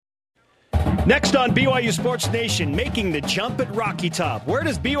Next on BYU Sports Nation, making the jump at Rocky Top. Where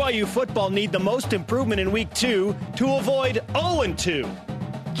does BYU football need the most improvement in Week 2 to avoid 0-2?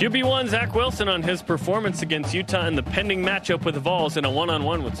 QB1 Zach Wilson on his performance against Utah in the pending matchup with the Vols in a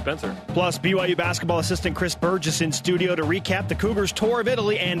one-on-one with Spencer. Plus, BYU basketball assistant Chris Burgess in studio to recap the Cougars' tour of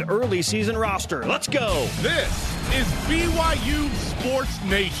Italy and early season roster. Let's go. This is BYU Sports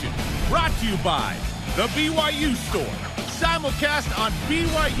Nation, brought to you by The BYU Store. Simulcast on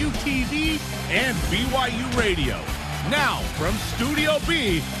BYU TV and BYU Radio. Now, from Studio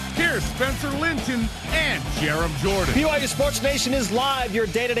B, here's Spencer Linton and Jerem Jordan. BYU Sports Nation is live, your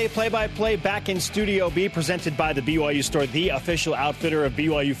day-to-day play-by-play back in Studio B, presented by the BYU Store, the official outfitter of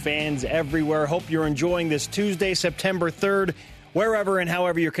BYU fans everywhere. Hope you're enjoying this Tuesday, September 3rd, wherever and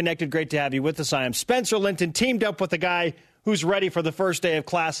however you're connected. Great to have you with us. I am Spencer Linton, teamed up with a guy who's ready for the first day of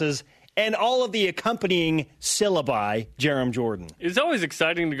classes and all of the accompanying syllabi, Jerem Jordan. It's always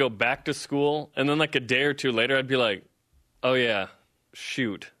exciting to go back to school, and then like a day or two later, I'd be like, oh yeah,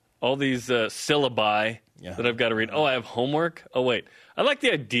 shoot. All these syllabi that I've got to read. Oh, I have homework? Oh, wait. I like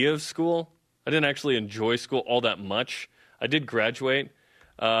the idea of school. I didn't actually enjoy school all that much. I did graduate.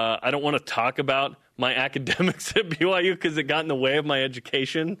 I don't want to talk about my academics at BYU because it got in the way of my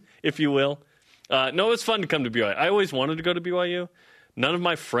education, if you will. No, it was fun to come to BYU. I always wanted to go to BYU. None of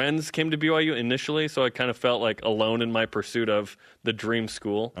my friends came to BYU initially, so I kind of felt like alone in my pursuit of the dream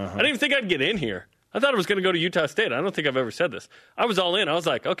school. I didn't even think I'd get in here. I thought I was going to go to Utah State. I don't think I've ever said this. I was all in. I was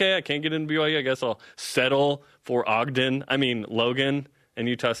like, okay, I can't get into BYU. I guess I'll settle for Logan and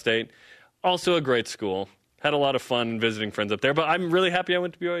Utah State. Also a great school. Had a lot of fun visiting friends up there, but I'm really happy I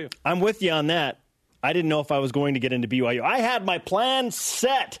went to BYU. I'm with you on that. I didn't know if I was going to get into BYU. I had my plan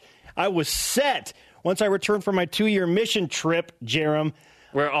set. I was set. Once I returned from my 2-year mission trip, Jerem.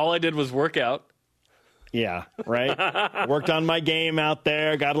 Where all I did was work out. Yeah, right? Worked on my game out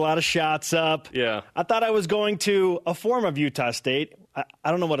there, got a lot of shots up. Yeah. I thought I was going to a form of Utah State.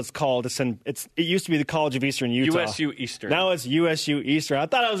 I don't know what it's called. It used to be the College of Eastern Utah. USU Eastern. Now it's USU Eastern. I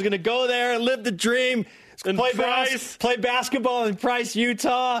thought I was going to go there and live the dream. Play basketball in Price,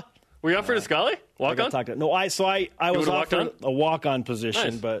 Utah. Were you offered a Scully? Walk on? No, I was offered a walk-on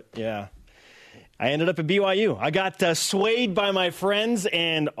position, nice. But yeah. I ended up at BYU. I got swayed by my friends,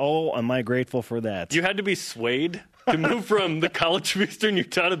 and am I grateful for that. You had to be swayed to move from the College of Eastern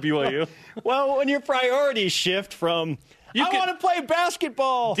Utah to BYU? Well, when your priorities shift from, I want to play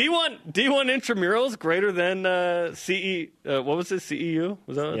basketball. D1 intramurals greater than CE, what was it, CEU?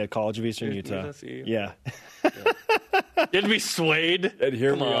 Was that? Yeah, College of Eastern Utah. CEU? Yeah. You had to be swayed. And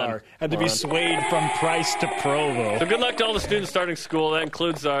here we are. Had to be swayed from Price to Provo. So good luck to all the students starting school. That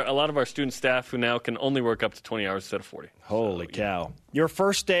includes a lot of our student staff who now can only work up to 20 hours instead of 40. Holy cow. Your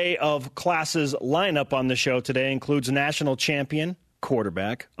first day of classes lineup on the show today includes national champion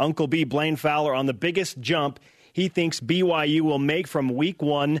quarterback Uncle B Blaine Fowler on the biggest jump he thinks BYU will make from Week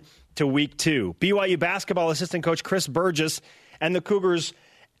 1 to Week 2. BYU basketball assistant coach Chris Burgess and the Cougars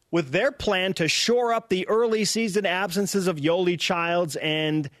with their plan to shore up the early season absences of Yoli Childs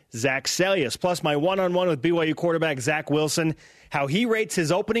and Zach Sellius. Plus, my one-on-one with BYU quarterback Zach Wilson, how he rates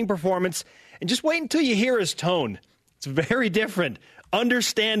his opening performance. And just wait until you hear his tone. It's very different,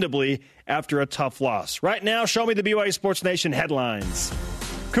 understandably, after a tough loss. Right now, show me the BYU Sports Nation headlines.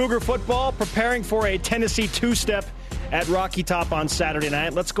 Cougar football preparing for a Tennessee two-step at Rocky Top on Saturday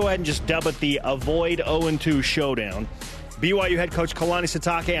night. Let's go ahead and just dub it the Avoid 0-2 Showdown. BYU head coach Kalani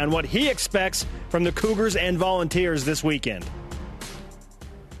Sitake on what he expects from the Cougars and Volunteers this weekend.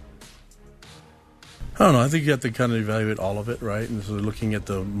 I don't know. I think you have to kind of evaluate all of it, right? And so looking at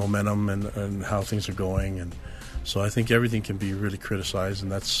the momentum and how things are going. And so I think everything can be really criticized,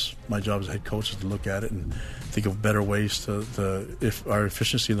 and that's my job as a head coach is to look at it and think of better ways to if our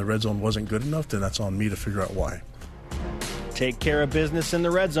efficiency in the red zone wasn't good enough, then that's on me to figure out why. Take care of business in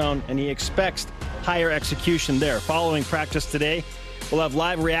the red zone, and he expects higher execution there. Following practice today, we'll have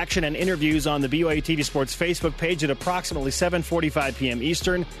live reaction and interviews on the BYU TV Sports Facebook page at approximately 7:45 p.m.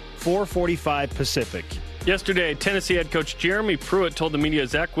 Eastern, 4:45 Pacific. Yesterday, Tennessee head coach Jeremy Pruitt told the media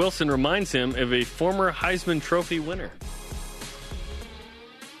Zach Wilson reminds him of a former Heisman Trophy winner.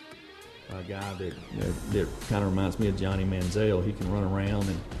 A guy that kind of reminds me of Johnny Manziel. He can run around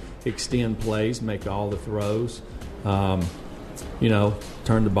and extend plays, make all the throws.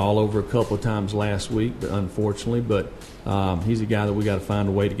 Turned the ball over a couple of times last week, but unfortunately. But he's a guy that we got to find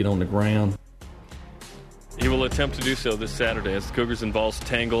a way to get on the ground. He will attempt to do so this Saturday as the Cougars and Vols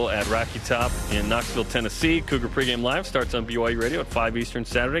tangle at Rocky Top in Knoxville, Tennessee. Cougar pregame live starts on BYU Radio at 5 Eastern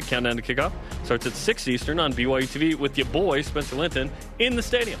Saturday. Countdown to kickoff starts at 6 Eastern on BYU TV with your boy, Spencer Linton, in the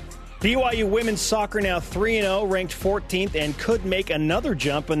stadium. BYU women's soccer now 3-0, ranked 14th, and could make another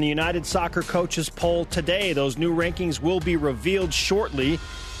jump in the United Soccer Coaches poll today. Those new rankings will be revealed shortly.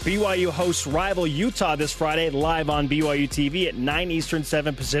 BYU hosts rival Utah this Friday, live on BYU TV at 9 Eastern,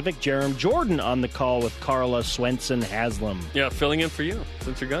 7 Pacific. Jerem Jordan on the call with Carla Swenson-Haslam. Yeah, filling in for you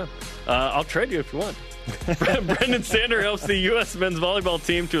since you're gone. I'll trade you if you want. Brendan Sander helps the U.S. men's volleyball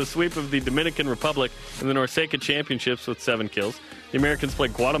team to a sweep of the Dominican Republic in the NORCECA Championships with 7 kills. The Americans play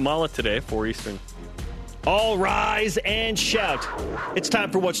Guatemala today, 4 Eastern. All rise and shout. It's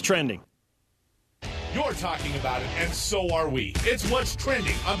time for What's Trending. You're talking about it, and so are we. It's What's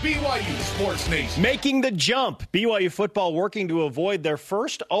Trending on BYU Sports Nation. Making the jump. BYU football working to avoid their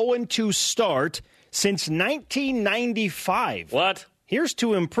first 0-2 start since 1995. What? Here's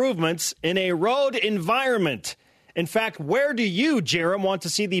 2 improvements in a road environment. In fact, where do you, Jerem, want to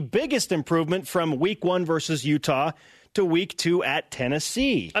see the biggest improvement from Week 1 versus Utah to Week 2 at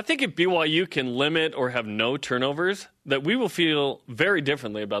Tennessee? I think if BYU can limit or have no turnovers, that we will feel very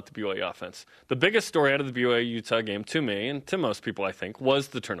differently about the BYU offense. The biggest story out of the BYU-Utah game to me, and to most people, I think, was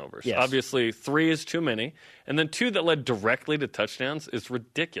the turnovers. Yes. Obviously, 3 is too many, and then 2 that led directly to touchdowns is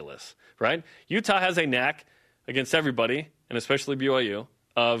ridiculous, right? Utah has a knack against everybody, and especially BYU,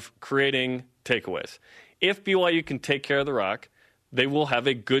 of creating takeaways. If BYU can take care of the rock, they will have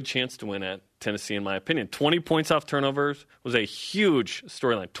a good chance to win at Tennessee, in my opinion. 20 points off turnovers was a huge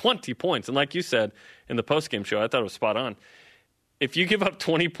storyline. 20 points. And like you said in the postgame show, I thought it was spot on. If you give up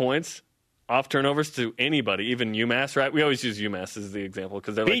 20 points off turnovers to anybody, even UMass, right? We always use UMass as the example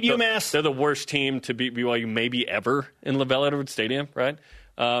because they're UMass. They're the worst team to beat BYU maybe ever in LaVell Edwards Stadium, right?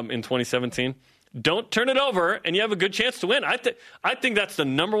 In 2017. Don't turn it over, and you have a good chance to win. I think that's the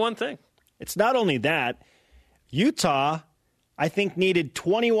number one thing. It's not only that. Utah, I think, needed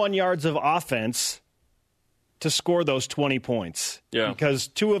 21 yards of offense to score those 20 points. Yeah. Because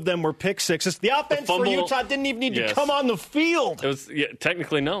 2 of them were pick sixes. The offense for Utah didn't even need to come on the field. It was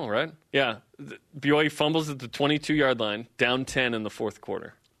technically no, right? Yeah. BYU fumbles at the 22-yard line, down 10 in the fourth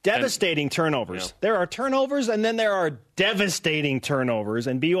quarter. Devastating turnovers. Yeah. There are turnovers, and then there are devastating turnovers,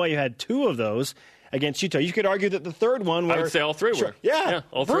 and BYU had 2 of those against Utah. You could argue that the third one were... I would say all 3 were. Yeah,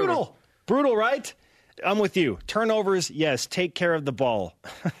 all brutal. 3 were. Brutal, right? I'm with you. Turnovers, yes, take care of the ball.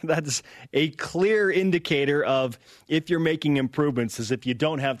 That's a clear indicator of if you're making improvements, is if you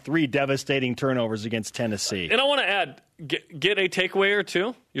don't have 3 devastating turnovers against Tennessee. And I want to add, get a takeaway or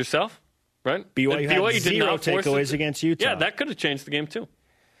 2 yourself, right? BYU had 0 takeaways against Utah. Yeah, that could have changed the game too.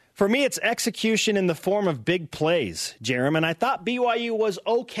 For me, it's execution in the form of big plays, Jerem, and I thought BYU was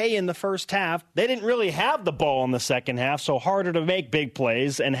okay in the first half. They didn't really have the ball in the second half, so harder to make big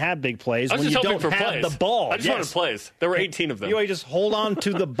plays and have big plays when you don't have the ball. I just wanted plays. There were 18 of them. BYU just hold on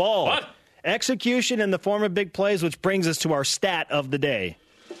to the ball. What? Execution in the form of big plays, which brings us to our stat of the day.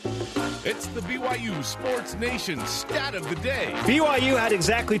 It's the BYU Sports Nation stat of the day. BYU had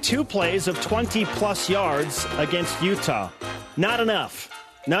exactly 2 plays of 20-plus yards against Utah. Not enough.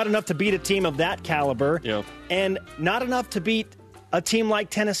 Not enough to beat a team of that caliber, and not enough to beat a team like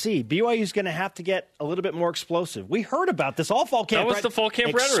Tennessee. BYU's going to have to get a little bit more explosive. We heard about this all fall camp. That was the fall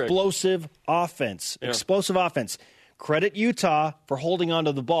camp rhetoric. Explosive offense. Yeah. Explosive offense. Credit Utah for holding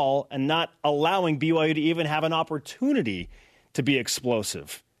onto the ball and not allowing BYU to even have an opportunity to be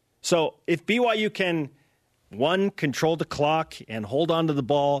explosive. So if BYU can, 1, control the clock and hold on to the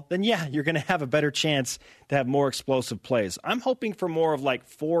ball, then yeah, you're going to have a better chance to have more explosive plays. I'm hoping for more of like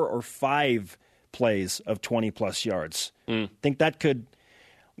 4 or 5 plays of 20-plus yards. Think that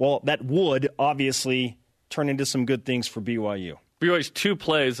that would obviously turn into some good things for BYU. BYU's 2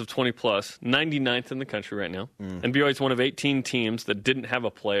 plays of 20-plus, 99th in the country right now. And BYU's one of 18 teams that didn't have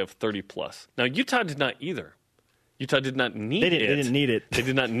a play of 30-plus. Now, Utah did not either. Utah did not need it. They didn't need it. They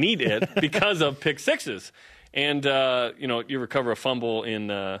did not need it because of pick sixes. And, you recover a fumble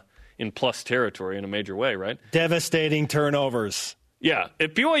in plus territory in a major way, right? Devastating turnovers. Yeah.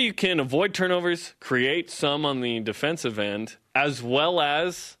 If BYU can avoid turnovers, create some on the defensive end, as well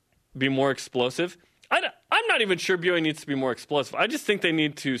as be more explosive, I'm not even sure BYU needs to be more explosive. I just think they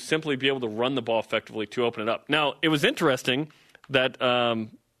need to simply be able to run the ball effectively to open it up. Now, it was interesting that,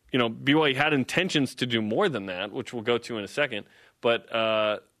 BYU had intentions to do more than that, which we'll go to in a second. But,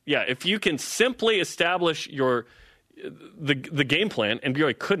 if you can simply establish the game plan, and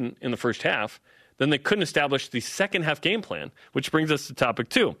BYU couldn't in the first half, then they couldn't establish the second half game plan, which brings us to topic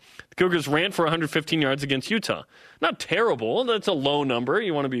 2. The Cougars ran for 115 yards against Utah. Not terrible. That's a low number.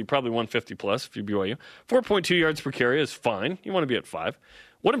 You want to be probably 150 plus if you're BYU. 4.2 yards per carry is fine. You want to be at 5.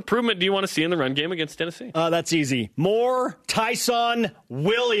 What improvement do you want to see in the run game against Tennessee? That's easy. More Tyson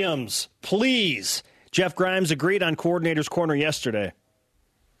Williams, please. Jeff Grimes agreed on Coordinator's Corner yesterday.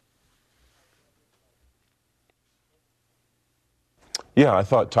 Yeah, I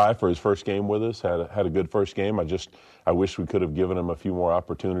thought Ty, for his first game with us, had a good first game. I wish we could have given him a few more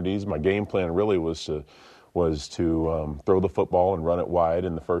opportunities. My game plan really was to throw the football and run it wide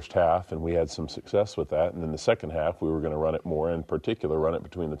in the first half, and we had some success with that. And in the second half, we were going to run it more, in particular, run it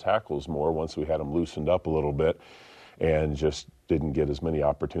between the tackles more once we had them loosened up a little bit, and just didn't get as many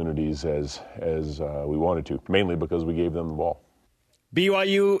opportunities as we wanted to, mainly because we gave them the ball.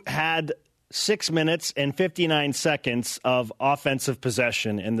 BYU had 6 minutes and 59 seconds of offensive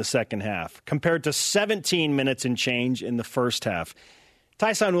possession in the second half, compared to 17 minutes and change in the first half.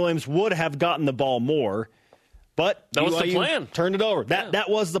 Tyson Williams would have gotten the ball more, but that was the plan. Turned it over. That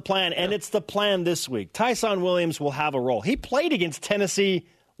was the plan, and it's the plan this week. Tyson Williams will have a role. He played against Tennessee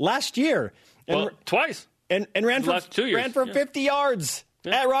last year. Twice. And ran for 50 yards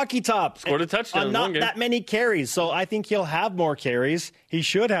at Rocky Top. Scored a touchdown in not one game. That many carries. So I think he'll have more carries. He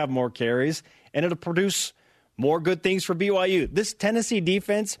should have more carries, and it'll produce more good things for BYU. This Tennessee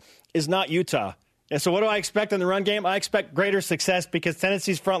defense is not Utah. And so what do I expect in the run game? I expect greater success because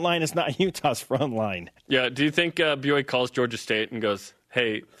Tennessee's front line is not Utah's front line. Yeah, do you think BYU calls Georgia State and goes,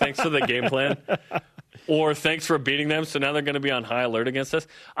 hey, thanks for the game plan? Or thanks for beating them, so now they're going to be on high alert against us?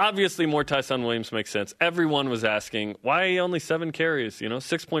 Obviously, more Tyson Williams makes sense. Everyone was asking, why only 7 carries?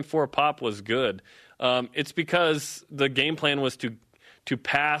 6.4 a pop was good. It's because the game plan was to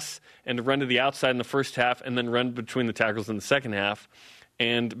pass and to run to the outside in the first half and then run between the tackles in the second half.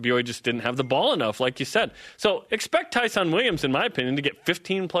 And BYU just didn't have the ball enough, like you said. So expect Tyson Williams, in my opinion, to get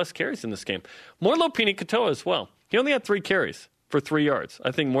 15-plus carries in this game. More Lopini Katoa as well. He only had 3 carries for 3 yards.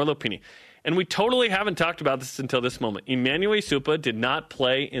 I think more Lopini. And we totally haven't talked about this until this moment. Emmanuel Isupa did not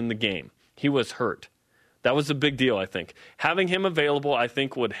play in the game. He was hurt. That was a big deal, I think. Having him available, I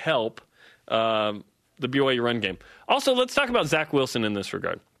think, would help the BYU run game. Also, let's talk about Zach Wilson in this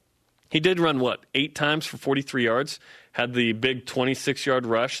regard. He did run, 8 times for 43 yards, had the big 26-yard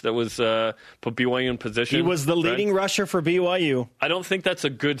rush that was put BYU in position. He was the leading rusher for BYU. I don't think that's a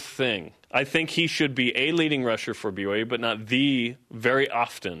good thing. I think he should be a leading rusher for BYU, but not the very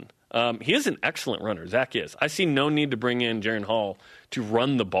often. He is an excellent runner. Zach is. I see no need to bring in Jaren Hall to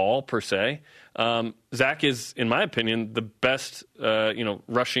run the ball, per se. Zach is, in my opinion, the best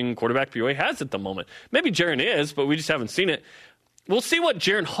rushing quarterback BYU has at the moment. Maybe Jaren is, but we just haven't seen it. We'll see what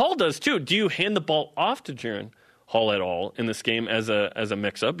Jaren Hall does, too. Do you hand the ball off to Jaren Hall at all in this game as a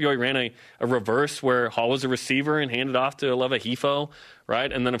mix-up? BYU ran a reverse where Hall was a receiver and handed off to Aleva Hifo,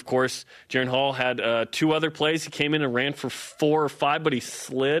 right? And then, of course, Jaren Hall had 2 other plays. He came in and ran for 4 or 5, but he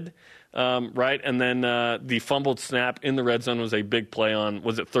slid, right? And then the fumbled snap in the red zone was a big play on,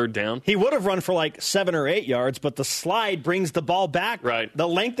 was it 3rd down? He would have run for 7 or 8 yards, but the slide brings the ball back the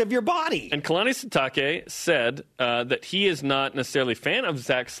length of your body. And Kalani Sitake said that he is not necessarily a fan of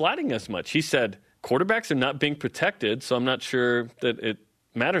Zach sliding as much. He said, quarterbacks are not being protected, so I'm not sure that it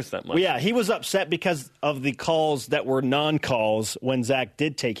matters that much. Well, yeah, he was upset because of the calls that were non-calls when Zach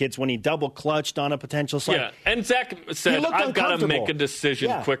did take hits, when he double-clutched on a potential slide. Yeah, and Zach said, I've got to make a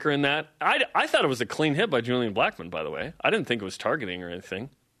decision quicker in that. I thought it was a clean hit by Julian Blackman, by the way. I didn't think it was targeting or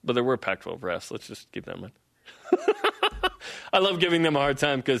anything, but there were Pac-12 refs. Let's just keep that in mind. I love giving them a hard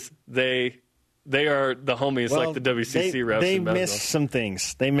time because they are the homies, like the WCC refs. They missed some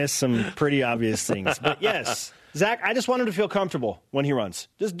things. They missed some pretty obvious things. But yes, Zach, I just want him to feel comfortable when he runs.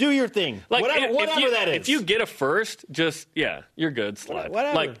 Just do your thing. Whatever that is. If you get a first, you're good. Slide.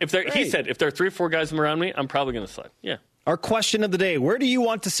 Whatever. He said, if there are 3 or 4 guys around me, I'm probably going to slide. Yeah. Our question of the day, where do you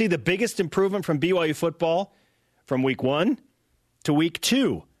want to see the biggest improvement from BYU football from week 1 to week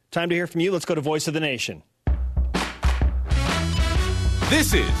 2? Time to hear from you. Let's go to Voice of the Nation.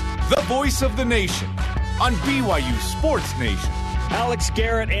 This is the Voice of the Nation on BYU Sports Nation. Alex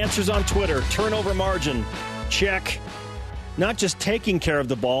Garrett answers on Twitter. Turnover margin, check. Not just taking care of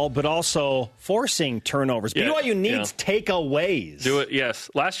the ball, but also forcing turnovers. Yeah, BYU needs takeaways. Do it, yes.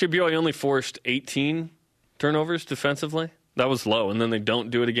 Last year, BYU only forced 18 turnovers defensively. That was low, and then they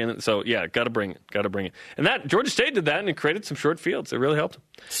don't do it again. So, yeah, got to bring it. And that Georgia State did that, and it created some short fields. It really helped them.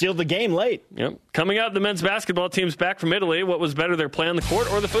 Sealed the game late. Yep. Coming up, the men's basketball team's back from Italy. What was better, their play on the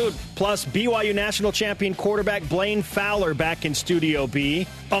court or the food? Plus, BYU national champion quarterback Blaine Fowler back in Studio B.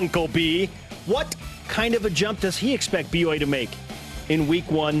 Uncle B. What kind of a jump does he expect BYU to make in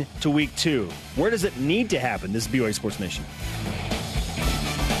week 1 to week 2? Where does it need to happen? This is BYU Sports Nation.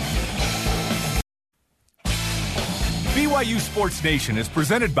 BYU Sports Nation is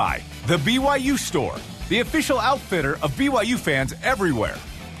presented by The BYU Store, the official outfitter of BYU fans everywhere.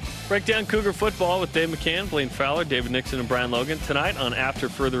 Break down Cougar football with Dave McCann, Blaine Fowler, David Nixon, and Brian Logan tonight on After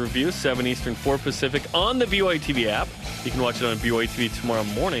Further Review, 7 Eastern, 4 Pacific on the BYU TV app. You can watch it on BYU TV tomorrow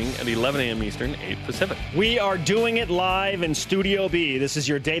morning at 11 a.m. Eastern, 8 Pacific. We are doing it live in Studio B. This is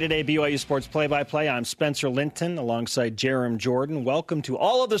your day-to-day BYU Sports play-by-play. I'm Spencer Linton alongside Jerem Jordan. Welcome to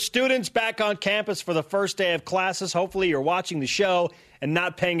all of the students back on campus for the first day of classes. Hopefully you're watching the show and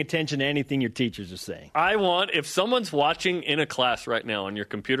not paying attention to anything your teachers are saying. If someone's watching in a class right now on your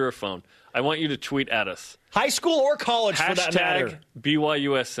computer or phone, I want you to tweet at us. High school or college, for that matter.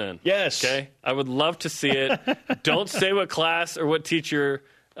 BYUSN. Yes. Okay? I would love to see it. Don't say what class or what teacher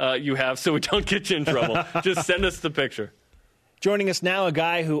you have so we don't get you in trouble. Just send us the picture. Joining us now, a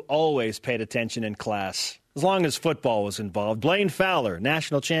guy who always paid attention in class, as long as football was involved. Blaine Fowler,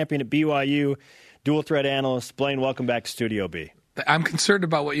 national champion at BYU, dual threat analyst. Blaine, welcome back to Studio B. I'm concerned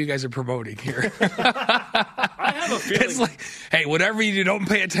about what you guys are promoting here. I have a feeling. It's like, hey, whatever you do, don't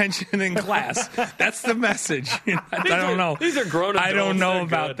pay attention in class. That's the message. I don't know. These are grown adults. I don't know They're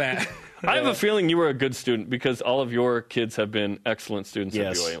about good. that. I have a feeling you were a good student because all of your kids have been excellent students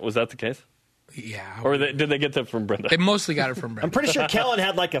at BYU. Was that the case? Yeah. Or did they get that from Brenda? They mostly got it from Brenda. I'm pretty sure Kellen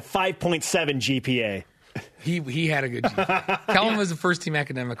had like a 5.7 GPA. He had a good GPA. Kellen was the first team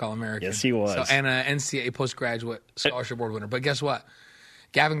academic All-American. Yes, he was. And an NCAA postgraduate scholarship award winner. But guess what?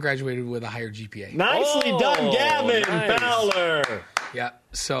 Gavin graduated with a higher GPA. Nicely done, Gavin Fowler. Yeah.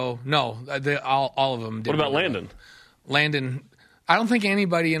 So, no, all of them did. What about really Landon? Well. Landon, I don't think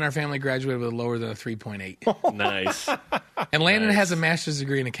anybody in our family graduated with lower than a 3.8. Nice. And Landon has a master's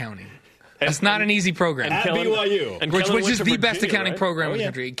degree in accounting. It's not an easy program. At BYU. Which is the best accounting program in the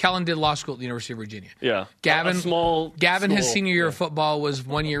country. Kellen did law school at the University of Virginia. Yeah. Gavin, Gavin, his senior year of football, was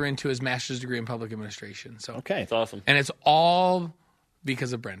 1 year into his master's degree in public administration. So Okay. That's awesome. And it's all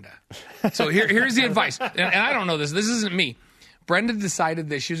because of Brenda. So here's the advice. And I don't know this. This isn't me. Brenda decided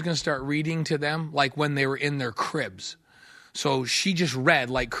that she was going to start reading to them like when they were in their cribs. So she just read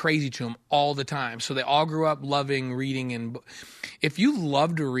like crazy to them all the time. So they all grew up loving reading. And if you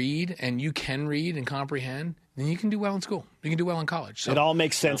love to read and you can read and comprehend, then you can do well in school. You can do well in college. So it all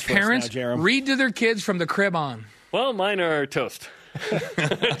makes sense for parents, us now, Jerem. read to their kids from the crib on. Well, mine are toast.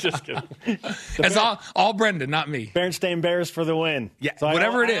 Just kidding. That's all Brenda, not me. Berenstain Bears for the win. Yeah, so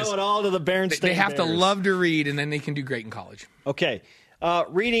whatever I it is. owe it all to the Berenstain They have Bears. to love to read, and then they can do great in college. Okay.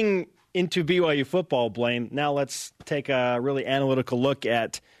 Reading into BYU football, Blaine, now let's take a really analytical look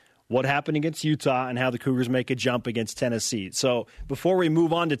at what happened against Utah and how the Cougars make a jump against Tennessee. So before we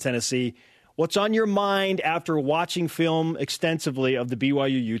move on to Tennessee, what's on your mind after watching film extensively of the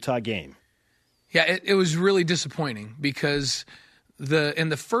BYU-Utah game? Yeah, it was really disappointing because in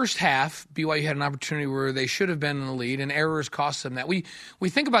the first half, BYU had an opportunity where they should have been in the lead, and errors cost them that. We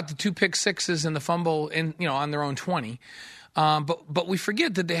think about the 2 pick sixes and the fumble on their own 20. But we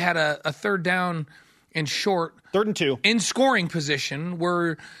forget that they had a third down and short, 3rd and 2, in scoring position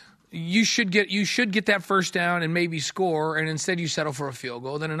where you should get that first down and maybe score, and instead you settle for a field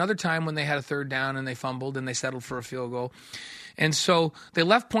goal. Then another time when they had a third down and they fumbled and they settled for a field goal, and so they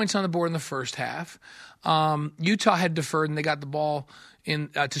left points on the board in the first half. Utah had deferred and they got the ball in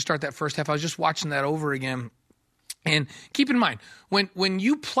to start that first half. I was just watching that over again. And keep in mind, when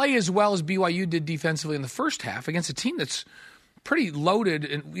you play as well as BYU did defensively in the first half against a team that's pretty loaded,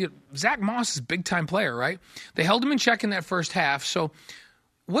 and Zach Moss is a big-time player, right? They held him in check in that first half. So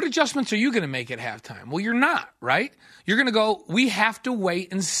what adjustments are you going to make at halftime? Well, you're not, right? You're going to go, we have to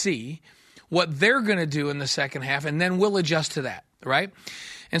wait and see what they're going to do in the second half, and then we'll adjust to that, right?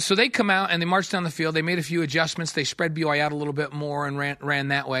 And so they come out and they march down the field. They made a few adjustments. They spread BYU out a little bit more and ran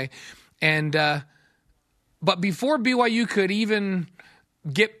that way. And but before BYU could even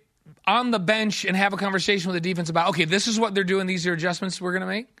get on the bench and have a conversation with the defense about, okay, this is what they're doing, these are adjustments we're going to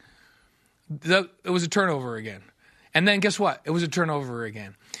make, it was a turnover again. And then guess what? It was a turnover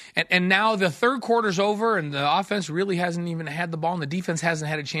again. And now the third quarter's over, and the offense really hasn't even had the ball, and the defense hasn't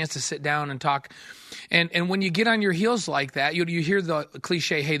had a chance to sit down and talk. And when you get on your heels like that, you hear the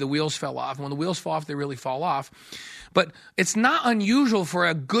cliche, hey, the wheels fell off. And when the wheels fall off, they really fall off. But it's not unusual for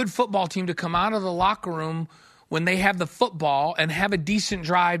a good football team to come out of the locker room when they have the football and have a decent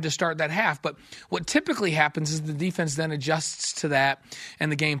drive to start that half. But what typically happens is the defense then adjusts to that and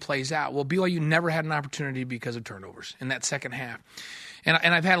the game plays out. Well, BYU never had an opportunity because of turnovers in that second half. And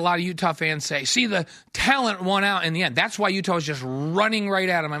I've had a lot of Utah fans say, see, the talent won out in the end. That's why Utah was just running right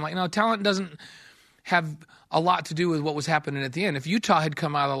at them. I'm like, no, talent doesn't have a lot to do with what was happening at the end. If Utah had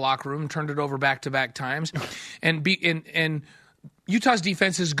come out of the locker room, turned it over back-to-back times, and Utah's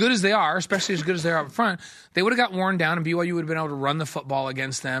defense, as good as they are, especially as good as they are up front, they would have got worn down, and BYU would have been able to run the football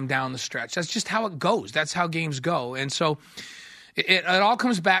against them down the stretch. That's just how it goes. That's how games go. And so it all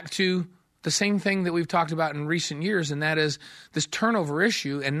comes back to the same thing that we've talked about in recent years, and that is this turnover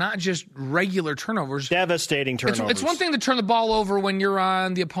issue, and not just regular turnovers. Devastating turnovers. It's one thing to turn the ball over when you're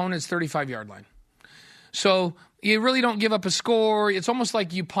on the opponent's 35-yard line. So you really don't give up a score. It's almost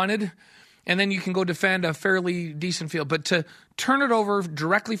like you punted, and then you can go defend a fairly decent field. But to turn it over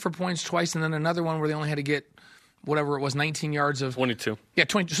directly for points twice, and then another one where they only had to get whatever it was, 19 yards of... 22. Yeah,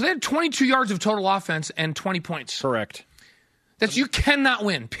 22. So they had 22 yards of total offense and 20 points. Correct. You cannot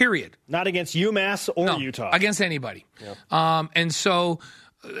win, period. Not against UMass or Utah. Against anybody. Yep. And so,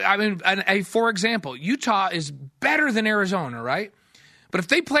 for example, Utah is better than Arizona, right? But if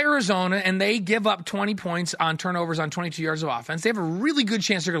they play Arizona and they give up 20 points on turnovers on 22 yards of offense, they have a really good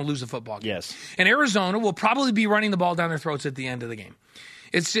chance they're going to lose the football game. Yes. And Arizona will probably be running the ball down their throats at the end of the game.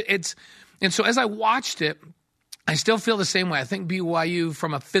 And so as I watched it, I still feel the same way. I think BYU,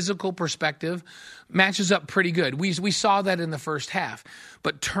 from a physical perspective, matches up pretty good. We saw that in the first half.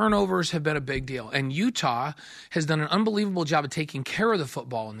 But turnovers have been a big deal. And Utah has done an unbelievable job of taking care of the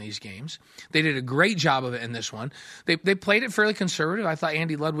football in these games. They did a great job of it in this one. They played it fairly conservative. I thought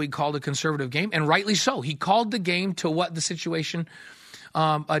Andy Ludwig called a conservative game, and rightly so. He called the game to what the situation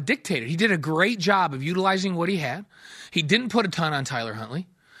dictated. He did a great job of utilizing what he had. He didn't put a ton on Tyler Huntley.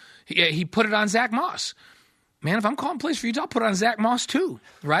 He put it on Zach Moss. Man, if I'm calling plays for Utah, I'll put it on Zach Moss too,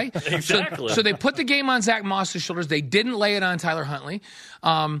 right? Exactly. So they put the game on Zach Moss's shoulders. They didn't lay it on Tyler Huntley.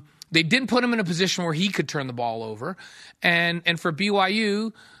 They didn't put him in a position where he could turn the ball over. And for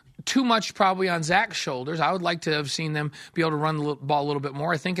BYU, too much probably on Zach's shoulders. I would like to have seen them be able to run the ball a little bit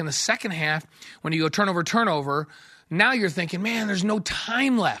more. I think in the second half, when you go turnover, now you're thinking, man, there's no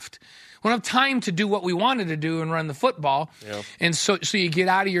time left. We don't have time to do what we wanted to do and run the football. Yeah. And so you get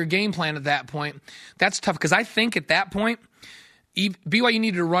out of your game plan at that point. That's tough because I think at that point, BYU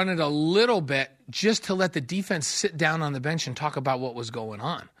needed to run it a little bit just to let the defense sit down on the bench and talk about what was going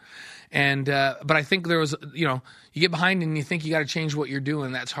on. And but I think there was, you get behind and you think you got to change what you're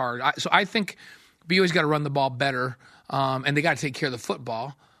doing. That's hard. So I think BYU's got to run the ball better, and they got to take care of the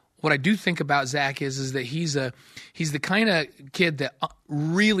football. What I do think about Zach is that he's the kind of kid that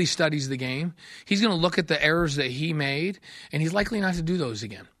really studies the game. He's going to look at the errors that he made, and he's likely not to do those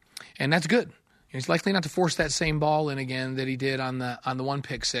again. And that's good. He's likely not to force that same ball in again that he did on the one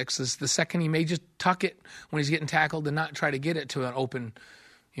pick six. The second he may just tuck it when he's getting tackled and not try to get it to an open,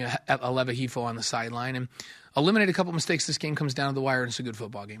 Aleva Hifo on the sideline. And eliminate a couple mistakes. This game comes down to the wire, and it's a good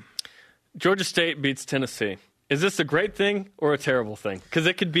football game. Georgia State beats Tennessee. Is this a great thing or a terrible thing? Because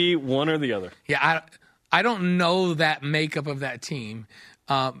it could be one or the other. Yeah, I don't know that makeup of that team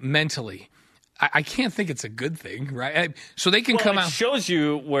mentally. I can't think it's a good thing, right? So they can come out. It shows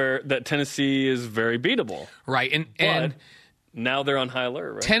you that Tennessee is very beatable. Right. And now they're on high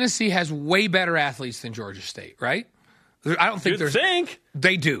alert, right? Tennessee has way better athletes than Georgia State, right? I don't think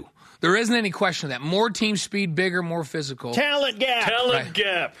they do. There isn't any question of that. More team speed, bigger, more physical. Talent gap.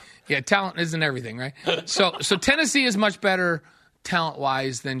 Gap. Yeah, talent isn't everything, right? So Tennessee is much better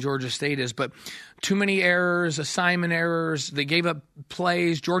talent-wise than Georgia State is, but too many errors, assignment errors. They gave up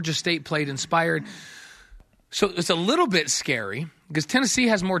plays. Georgia State played inspired. So it's a little bit scary because Tennessee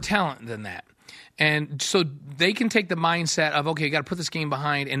has more talent than that. And so they can take the mindset of, okay, you got to put this game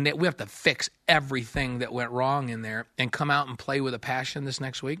behind, and we have to fix everything that went wrong in there and come out and play with a passion this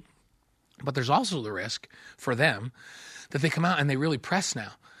next week. But there's also the risk for them that they come out and they really press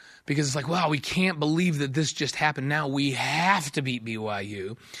now. Because it's like, wow, we can't believe that this just happened now. We have to beat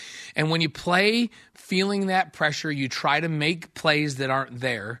BYU. And when you play feeling that pressure, you try to make plays that aren't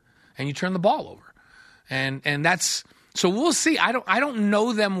there, and you turn the ball over. And that's – so we'll see. I don't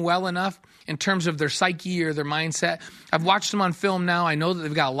know them well enough in terms of their psyche or their mindset. I've watched them on film now. I know that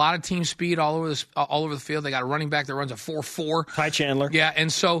they've got a lot of team speed all over the field. They got a running back that runs a 4.4. Ty Chandler. Yeah,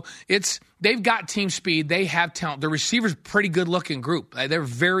 and so they've got team speed. They have talent. The receivers, pretty good-looking group. They're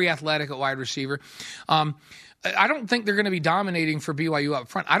very athletic at wide receiver. I don't think they're going to be dominating for BYU up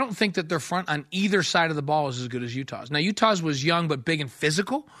front. I don't think that their front on either side of the ball is as good as Utah's. Now, Utah's was young but big and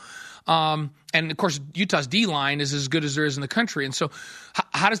physical. And, of course, Utah's D-line is as good as there is in the country. And so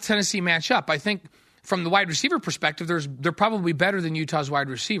how does Tennessee match up? I think from the wide receiver perspective, they're probably better than Utah's wide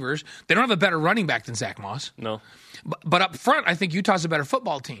receivers. They don't have a better running back than Zach Moss. No. But up front, I think Utah's a better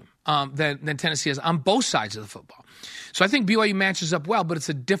football team than Tennessee is on both sides of the football. So I think BYU matches up well, but it's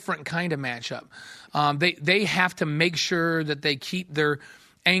a different kind of matchup. They have to make sure that they keep their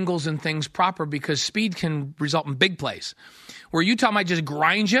angles and things proper because speed can result in big plays. Where Utah might just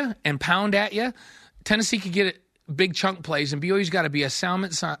grind you and pound at you, Tennessee could get it big chunk plays, and BYU's got to be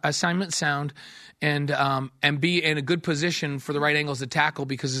assignment sound and be in a good position for the right angles to tackle,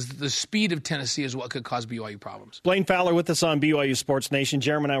 because the speed of Tennessee is what could cause BYU problems. Blaine Fowler with us on BYU Sports Nation.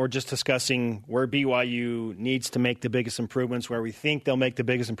 Jeremy and I were just discussing where BYU needs to make the biggest improvements, where we think they'll make the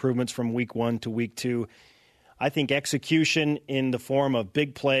biggest improvements from week 1 to week 2. I think execution in the form of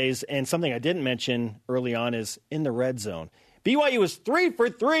big plays, and something I didn't mention early on is in the red zone. BYU was 3 for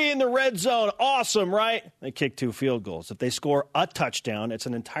 3 in the red zone. Awesome, right? They kicked 2 field goals. If they score a touchdown, it's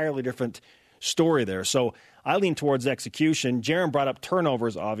an entirely different story there. So I lean towards execution. Jaron brought up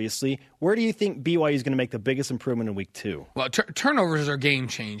turnovers, obviously. Where do you think BYU is going to make the biggest improvement in week 2? Well, turnovers are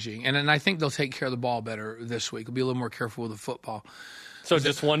game-changing, and I think they'll take care of the ball better this week. They'll be a little more careful with the football. So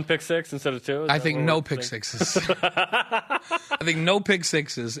just 1 pick six instead of 2? I think no pick sixes. I think no pick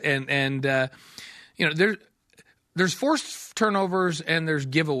sixes. And there's forced turnovers and there's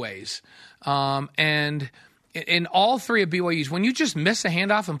giveaways. And in all three of BYU's, when you just miss a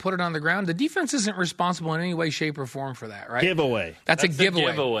handoff and put it on the ground, the defense isn't responsible in any way, shape, or form for that, right? Giveaway. That's a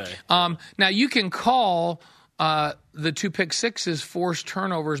giveaway. Now, you can call the 2 pick sixes forced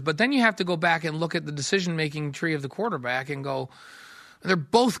turnovers, but then you have to go back and look at the decision-making tree of the quarterback and go, they're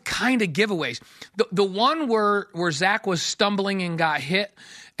both kind of giveaways. The one where Zach was stumbling and got hit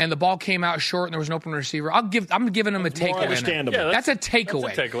and the ball came out short and there was an open receiver, I'm giving him a takeaway. More understandable. Yeah, that's a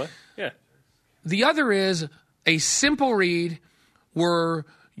takeaway. That's a takeaway. Yeah. The other is a simple read where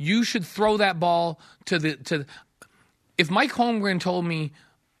you should throw that ball to if Mike Holmgren told me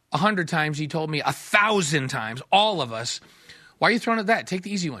 100 times, he told me 1,000 times, all of us, why are you throwing at that? Take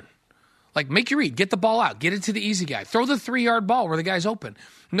the easy one. Like, make your read. Get the ball out. Get it to the easy guy. Throw the 3-yard ball where the guy's open.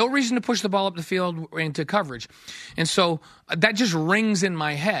 No reason to push the ball up the field into coverage. And so that just rings in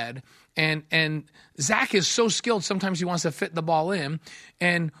my head. And Zach is so skilled, sometimes he wants to fit the ball in.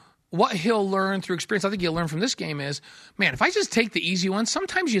 And what he'll learn through experience, I think he'll learn from this game is, man, if I just take the easy one,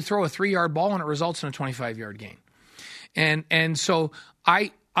 sometimes you throw a 3-yard ball and it results in a 25-yard gain. And so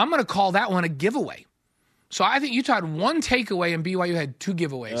I'm going to call that one a giveaway. So I think Utah had 1 takeaway and BYU had 2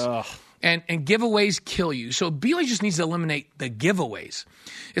 giveaways. Ugh. And giveaways kill you. So BYU just needs to eliminate the giveaways.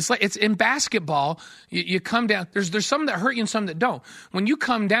 It's like it's in basketball. You come down. There's some that hurt you and some that don't. When you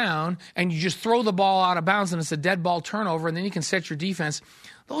come down and you just throw the ball out of bounds and it's a dead ball turnover, and then you can set your defense,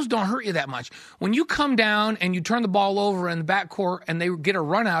 those don't hurt you that much. When you come down and you turn the ball over in the backcourt and they get a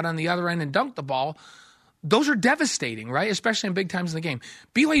run out on the other end and dunk the ball, those are devastating, right? Especially in big times in the game.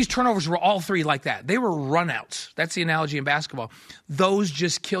 BYU's turnovers were all 3 like that. They were runouts. That's the analogy in basketball. Those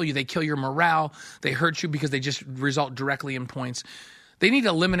just kill you. They kill your morale. They hurt you because they just result directly in points. They need to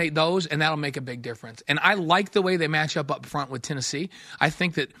eliminate those, and that'll make a big difference. And I like the way they match up front with Tennessee. I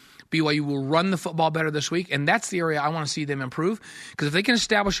think that BYU will run the football better this week, and that's the area I want to see them improve. Because if they can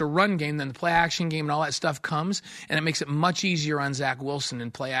establish a run game, then the play-action game and all that stuff comes, and it makes it much easier on Zach Wilson in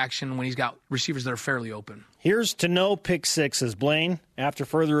play-action when he's got receivers that are fairly open. Here's to no pick sixes. Blaine, after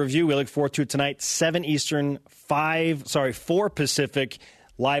further review, we look forward to it tonight, 7 Eastern, 4 Pacific,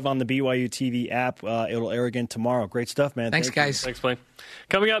 live on the BYU TV app. It'll air again tomorrow. Great stuff, man. Thanks, guys. Thanks, Blaine.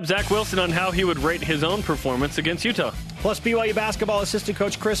 Coming up, Zach Wilson on how he would rate his own performance against Utah. Plus, BYU basketball assistant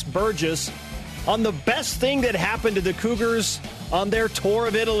coach Chris Burgess on the best thing that happened to the Cougars on their tour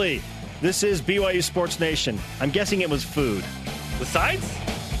of Italy. This is BYU Sports Nation. I'm guessing it was food. The sides?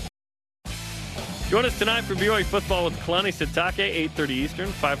 Join us tonight for BYU football with Kalani Sitake, 8:30 Eastern,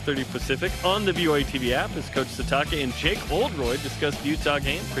 5:30 Pacific, on the BYU TV app as Coach Sitake and Jake Oldroyd discuss the Utah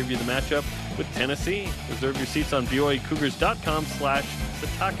game, preview the matchup with Tennessee. Reserve your seats on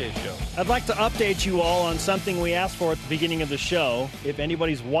BYUCougars.com/Sitake Show. I'd like to update you all on something we asked for at the beginning of the show. If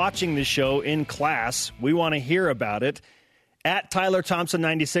anybody's watching the show in class, we want to hear about it. At Tyler Thompson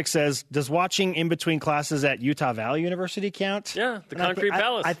 96 says, does watching in between classes at Utah Valley University count? Yeah, the Concrete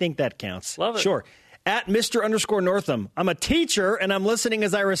Palace. I think that counts. Love it. Sure. At Mr._Northam, I'm a teacher and I'm listening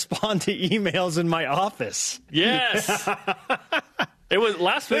as I respond to emails in my office. Yes. It was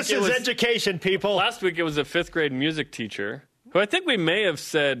last week. This is education, people. Last week it was a 5th grade music teacher who I think we may have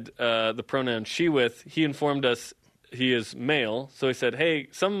said the pronoun she with. He informed us he is male. So he said, hey,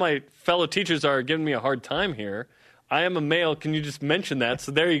 some of my fellow teachers are giving me a hard time here. I am a male. Can you just mention that?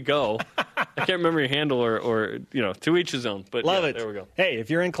 So there you go. I can't remember your handle or to each his own. But Love it. There we go. Hey, if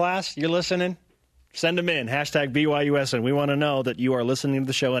you're in class, you're listening, send them in. #BYUSN. We want to know that you are listening to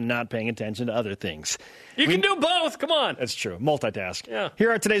the show and not paying attention to other things. You can do both. Come on. That's true. Multitask. Yeah.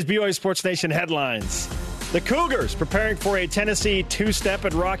 Here are today's BYU Sports Nation headlines. The Cougars preparing for a Tennessee 2-step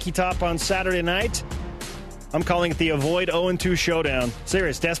at Rocky Top on Saturday night. I'm calling it the Avoid 0-2 showdown.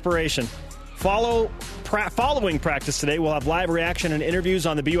 Serious desperation. Follow following practice today. We'll have live reaction and interviews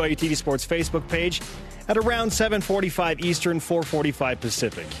on the BYU TV Sports Facebook page at around 7:45 Eastern, 4:45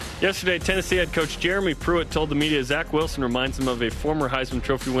 Pacific. Yesterday, Tennessee head coach Jeremy Pruitt told the media Zach Wilson reminds him of a former Heisman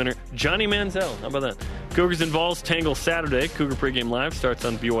Trophy winner, Johnny Manziel. How about that? Cougars and Vols tangle Saturday. Cougar pregame live starts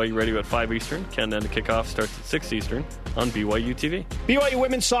on BYU Radio at 5 Eastern. Countdown to kickoff starts at 6 Eastern on BYU TV. BYU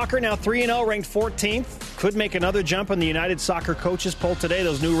women's soccer now 3-0, ranked 14th. Could make another jump in the United Soccer Coaches poll today.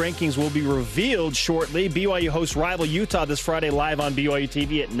 Those new rankings will be revealed shortly. BYU hosts rival Utah this Friday live on BYU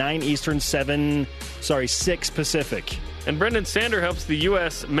TV at 9 Eastern, 6 Pacific. And Brendan Sander helps the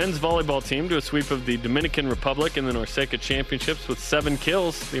U.S. men's volleyball team to a sweep of the Dominican Republic in the Norseca Championships with 7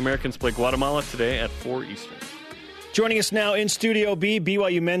 kills. The Americans play Guatemala today at 4 Eastern. Joining us now in Studio B,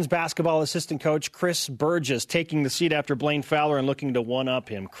 BYU men's basketball assistant coach Chris Burgess, taking the seat after Blaine Fowler and looking to one-up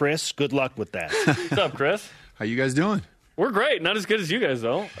him. Chris, good luck with that. What's up, Chris? How you guys doing? We're great. Not as good as you guys,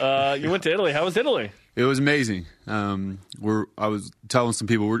 though. You went to Italy. How was Italy? It was amazing. I was telling some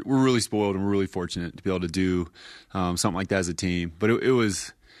people we're really spoiled and we're really fortunate to be able to do something like that as a team. But it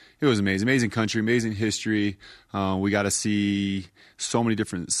was amazing. Amazing country, amazing history. We got to see so many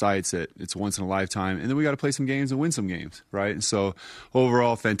different sites that it's once in a lifetime. And then we got to play some games and win some games, right? And so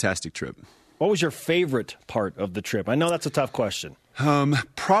overall, fantastic trip. What was your favorite part of the trip? I know that's a tough question.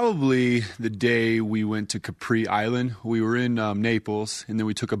 Probably the day we went to Capri Island. We were in Naples, and then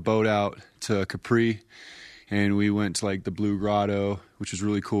we took a boat out to Capri, and we went to like the Blue Grotto, which was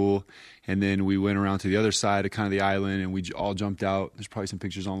really cool. And then we went around to the other side of kind of the island, and we all jumped out. There's probably some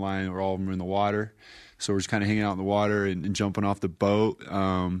pictures online where all of them were in the water. So we're just kind of hanging out in the water and jumping off the boat.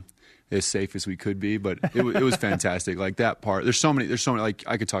 As safe as we could be, but it was fantastic. Like that part, there's so many. Like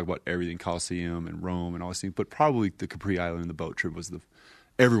I could talk about everything, Colosseum and Rome and all these things, but probably the Capri Island and the boat trip was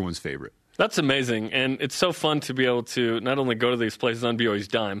everyone's favorite. That's amazing, and it's so fun to be able to not only go to these places on BYU's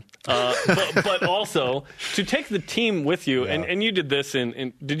dime, but also to take the team with you. Yeah. And you did this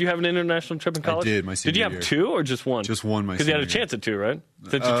did you have an international trip in college? I did, my senior year. Did you have 2 or just 1? Just 1, my senior year. Because you had a chance at 2, right?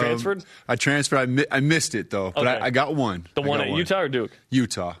 Since you transferred? I transferred. I missed it, though, but okay. I got 1. The one at Utah or Duke?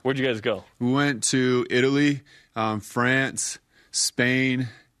 Utah. Where'd you guys go? We went to Italy, France, Spain,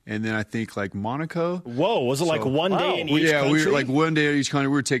 and then I think like Monaco. Whoa, was it like one day in each country? Yeah, we were like one day in each country.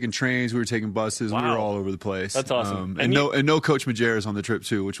 We were taking trains, we were taking buses, we were all over the place. That's awesome. And no Coach Majerus on the trip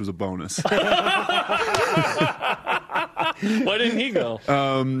too, which was a bonus. Why didn't he go?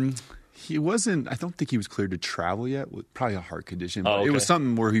 He wasn't. I don't think he was cleared to travel yet. With probably a heart condition. But okay. It was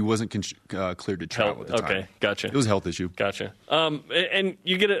something where he wasn't cleared to travel at the time. Okay, gotcha. It was a health issue. Gotcha. And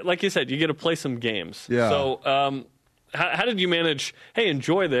you get to, like you said, you get to play some games. Yeah. So, how did you manage, hey,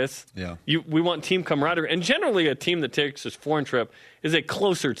 enjoy this. Yeah. We want team camaraderie. And generally a team that takes this foreign trip is a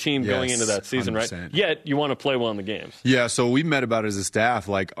closer team going into that season, 100%. right? Yet you want to play well in the games. Yeah, so we met about it as a staff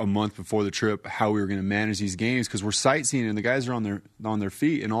like a month before the trip, how we were going to manage these games because we're sightseeing and the guys are on their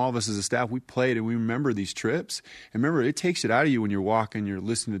feet, and all of us as a staff, we played and we remember these trips. And remember, it takes it out of you when you're walking, you're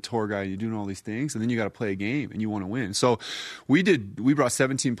listening to tour guide, you're doing all these things, and then you got to play a game and you want to win. So we brought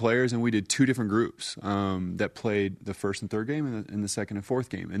 17 players and we did 2 different groups that played the first and third game and the second and fourth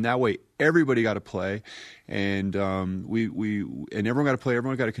game. And that way everybody got to play, and everyone got to play,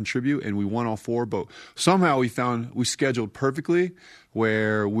 everyone got to contribute, and we won all 4. But somehow we scheduled perfectly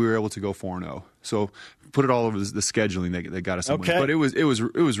where we were able to go 4-0. So put it all over the scheduling that got us some wins. But it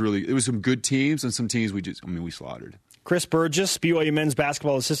was some good teams and some teams we slaughtered. Chris Burgess, BYU men's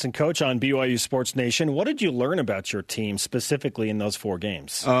basketball assistant coach on BYU Sports Nation. What did you learn about your team specifically in those 4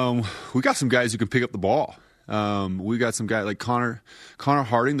 games? We got some guys who can pick up the ball. We got some guy like Connor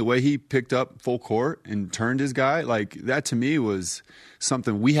Harding, the way he picked up full court and turned his guy, like that to me was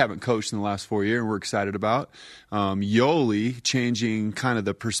something we haven't coached in the last 4 years and we're excited about. Yoli changing kind of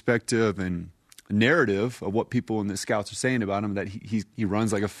the perspective and narrative of what people in the scouts are saying about him, that he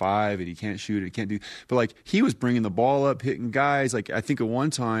runs like a 5 and he can't shoot and he can't do, but like he was bringing the ball up, hitting guys. Like I think at one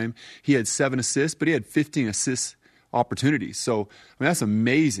time he had 7 assists, but he had 15 assists opportunities. So I mean, that's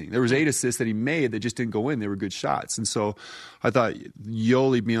amazing. There was 8 assists that he made that just didn't go in. They were good shots. And so I thought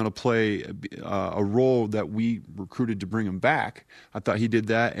Yoli being able to play a role that we recruited to bring him back, I thought he did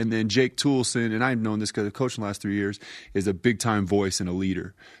that. And then Jake Toulson, and I've known this because I've coached in the last 3 years, is a big-time voice and a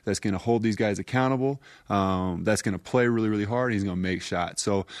leader that's going to hold these guys accountable, that's going to play really, really hard, and he's going to make shots.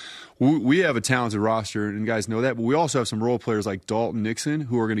 So we have a talented roster, and guys know that, but we also have some role players like Dalton Nixon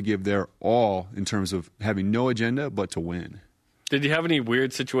who are going to give their all in terms of having no agenda but to win. Did you have any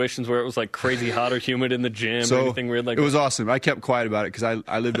weird situations where it was like crazy hot or humid in the gym or anything weird like that? It was awesome. I kept quiet about it because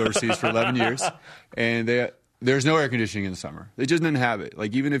I lived overseas for 11 years, and There's no air conditioning in the summer. They just didn't have it.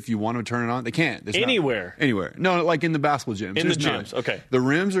 Like, even if you want to turn it on, they can't. There's Anywhere? Anywhere. No, like in the basketball gyms. In There's the none. gyms, okay. The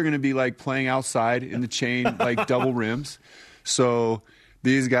rims are going to be like playing outside in the chain, like double rims. So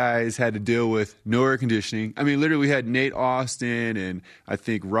these guys had to deal with no air conditioning. I mean, literally, we had Nate Austin and I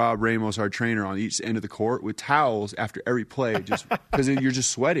think Rob Ramos, our trainer, on each end of the court with towels after every play, just because you're just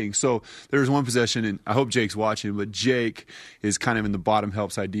sweating. So there was one possession, and I hope Jake's watching, but Jake is kind of in the bottom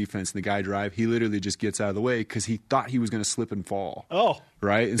help side defense, and the guy drive. He literally just gets out of the way because he thought he was going to slip and fall. Oh,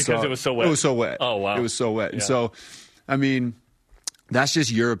 right, and because it was so wet. It was so wet. Oh, wow. It was so wet, Yeah. and so, I mean. That's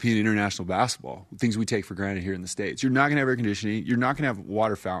just European international basketball, things we take for granted here in the States. You're not going to have air conditioning. You're not going to have a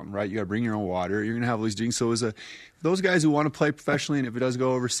water fountain, right? You got to bring your own water. You're going to have all these drinks. So those guys who want to play professionally, and if it does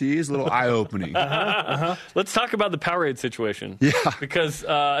go overseas, a little eye-opening. Let's talk about the Powerade situation. Yeah. Because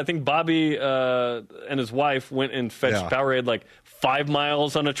I think Bobby and his wife went and fetched Powerade like 5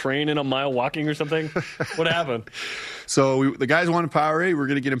 miles on a train and a mile walking or something. What happened? So the guys wanted Powerade. We're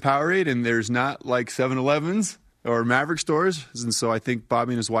going to get him Powerade, and there's not like 7-Elevens or Maverick stores. And so I think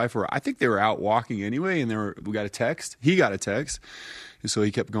Bobby and his wife were out walking anyway, and we got a text. He got a text. And so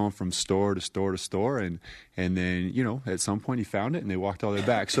he kept going from store to store to store. And then, at some point he found it and they walked all the way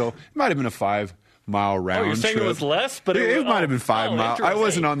back. So it might have been a 5-mile round you're saying trip. it was less? But it might have been 5 miles. I interesting.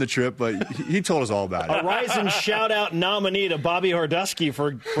 wasn't on the trip, but he told us all about it. A Rising shout-out nominee to Bobby Hordusky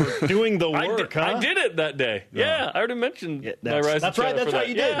for doing the work, I did it that day. Yeah, I already mentioned my Rising That's right. shout-out That's for right. that.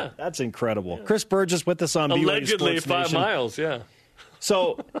 You did. Yeah. That's incredible. Chris Burgess with us on BYU Allegedly Sports 5 Nation. miles, yeah.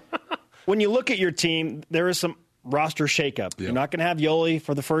 So when you look at your team, there is some roster shakeup. You're not going to have Yoli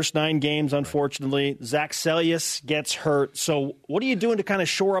for the first 9 games, unfortunately. Zach Sellius gets hurt. So what are you doing to kind of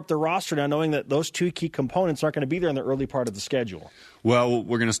shore up the roster now, knowing that those 2 key components aren't going to be there in the early part of the schedule? Well,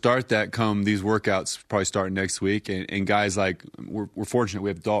 we're going to start that come these workouts, probably starting next week. And guys like, we're fortunate.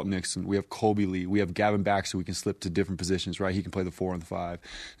 We have Dalton Nixon. We have Colby Lee. We have Gavin Baxter. We can slip to different positions, right? He can play the 4 and the 5.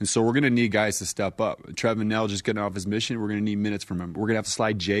 And so we're going to need guys to step up. Trevin Nell just getting off his mission. We're going to need minutes from him. We're going to have to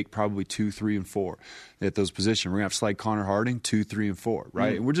slide Jake probably 2, 3, and 4 at those positions. We're going to have to slide Connor Harding 2, 3, and 4,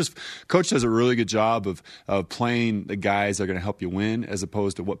 right? And Coach does a really good job of playing the guys that are going to help you win as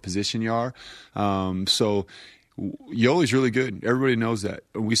opposed to what position you are. So Yoli's really good. Everybody knows that.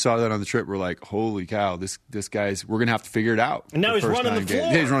 We saw that on the trip. We're like, holy cow, this guy's, we're going to have to figure it out. And now he's running the floor.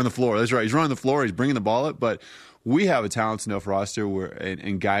 Yeah, he's running the floor. That's right. He's running the floor. He's bringing the ball up. But we have a talented enough roster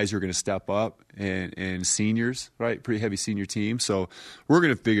and guys who are going to step up and seniors, right? Pretty heavy senior team. So we're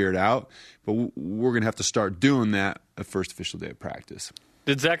going to figure it out. But we're going to have to start doing that the first official day of practice.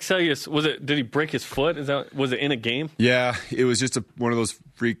 Did Zach Sellius, did he break his foot? Was it in a game? Yeah, it was just one of those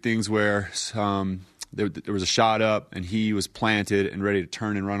freak things where there was a shot up, and he was planted and ready to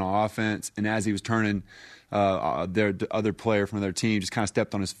turn and run on offense. And as he was turning, the other player from their team just kind of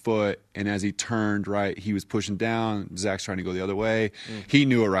stepped on his foot. And as he turned, right, he was pushing down. Zach's trying to go the other way. He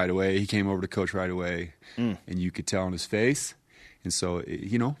knew it right away. He came over to coach right away, and you could tell on his face. And so,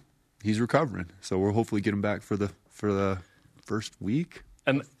 he's recovering. So we'll hopefully get him back for the first week.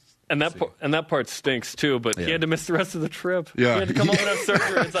 And that part stinks too, but he had to miss the rest of the trip. Yeah. He had to come home and have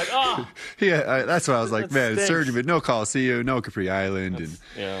surgery. It's like, Yeah, that's why I was like, man, it's stinks. surgery, but no Coliseum, no Capri Island.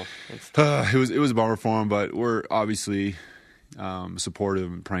 That's It was a bummer for him, but we're obviously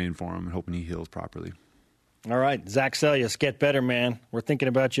supportive and praying for him and hoping he heals properly. All right, Zach Sellius, get better, man. We're thinking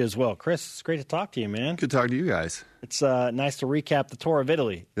about you as well. Chris, it's great to talk to you, man. Good talking to you guys. It's nice to recap the tour of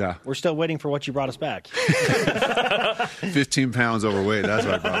Italy. Yeah. We're still waiting for what you brought us back. 15 pounds overweight, that's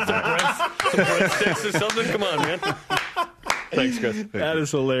what I brought back. some breadsticks or something. Come on, man. Thanks, Chris. That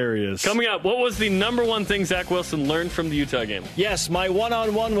is hilarious. Coming up, what was the number one thing Zach Wilson learned from the Utah game? Yes, my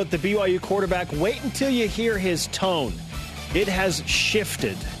one-on-one with the BYU quarterback. Wait until you hear his tone. It has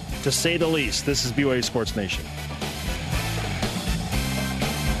shifted, to say the least. This is BYU Sports Nation.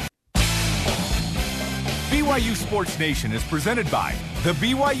 BYU Sports Nation is presented by The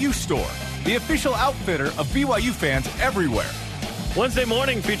BYU Store, the official outfitter of BYU fans everywhere. Wednesday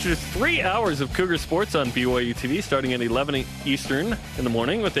morning features 3 hours of Cougar Sports on BYU TV, starting at 11 Eastern in the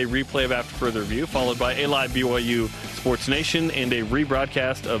morning with a replay of After Further Review, followed by a live BYU Sports Nation and a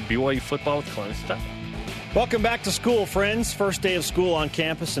rebroadcast of BYU football with Clarence Tuck. Welcome back to school, friends. First day of school on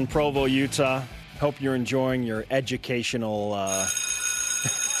campus in Provo, Utah. Hope you're enjoying your educational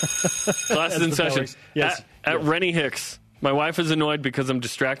Classes in session. Yes. At Rennie Hicks, my wife is annoyed because I'm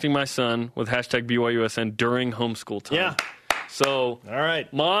distracting my son with hashtag BYUSN during homeschool time. Yeah. So, all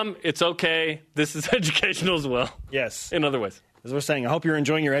right. Mom, it's okay. This is educational as well. Yes. In other ways. As we're saying, I hope you're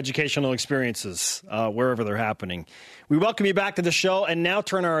enjoying your educational experiences wherever they're happening. We welcome you back to the show and now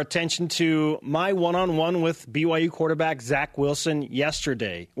turn our attention to my one-on-one with BYU quarterback Zach Wilson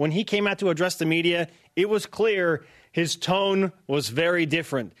yesterday. When he came out to address the media, it was clear his tone was very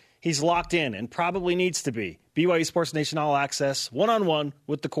different. He's locked in and probably needs to be. BYU Sports Nation All Access, one-on-one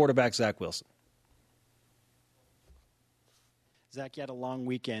with the quarterback Zach Wilson. Zach, you had a long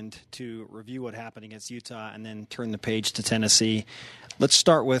weekend to review what happened against Utah and then turn the page to Tennessee. Let's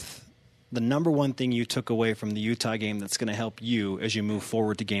start with the number one thing you took away from the Utah game that's going to help you as you move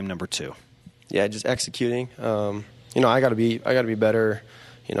forward to game number 2. Yeah, just executing. I got to be better.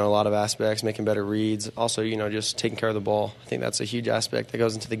 A lot of aspects, making better reads. Also, just taking care of the ball. I think that's a huge aspect that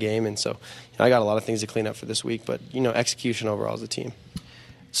goes into the game. And so, I got a lot of things to clean up for this week. But execution overall as a team.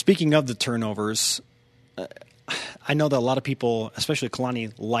 Speaking of the turnovers. I know that a lot of people, especially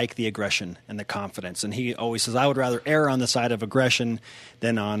Kalani, like the aggression and the confidence. And he always says, I would rather err on the side of aggression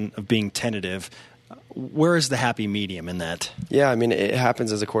than of being tentative. Where is the happy medium in that? Yeah, it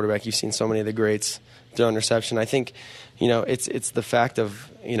happens as a quarterback. You've seen so many of the greats throw interception. I think, it's the fact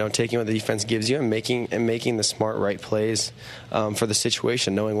of, taking what the defense gives you and making the smart, right plays for the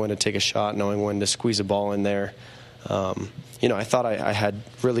situation, knowing when to take a shot, knowing when to squeeze a ball in there. I thought I had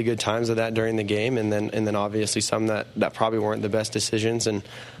really good times of that during the game, and then obviously some that probably weren't the best decisions. And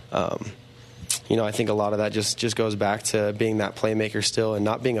I think a lot of that just goes back to being that playmaker still and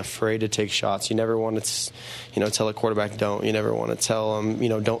not being afraid to take shots. You never want to, tell a quarterback don't. You never want to tell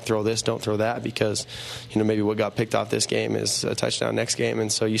them, don't throw this, don't throw that, because maybe what got picked off this game is a touchdown next game.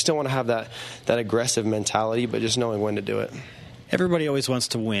 And so you still want to have that aggressive mentality, but just knowing when to do it. Everybody always wants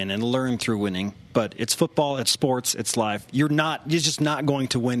to win and learn through winning, but it's football, it's sports, it's life. You're just not going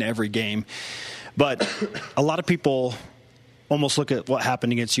to win every game. But a lot of people almost look at what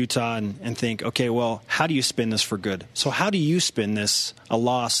happened against Utah and think, okay, well, how do you spin this for good? So how do you spin this, a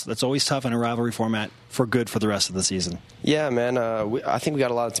loss that's always tough in a rivalry format, for good for the rest of the season? Yeah, man, I think we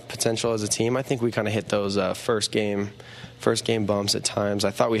got a lot of potential as a team. I think we kind of hit those first game bumps at times.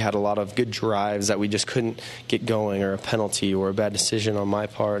 I thought we had a lot of good drives that we just couldn't get going, or a penalty or a bad decision on my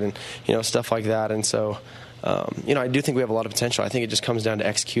part, and stuff like that. And so I do think we have a lot of potential. I think it just comes down to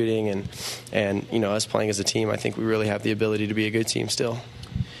executing and us playing as a team. I think we really have the ability to be a good team still.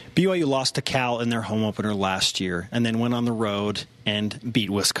 BYU lost to Cal in their home opener last year and then went on the road and beat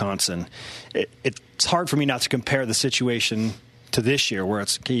Wisconsin. It's hard for me not to compare the situation to this year, where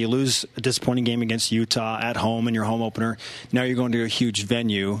you lose a disappointing game against Utah at home in your home opener. Now you're going to a huge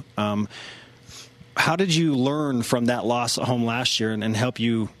venue. How did you learn from that loss at home last year and help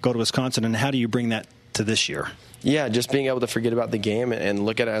you go to Wisconsin, and how do you bring that to this year? Yeah, just being able to forget about the game and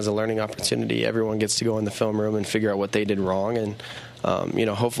look at it as a learning opportunity. Everyone gets to go in the film room and figure out what they did wrong. And,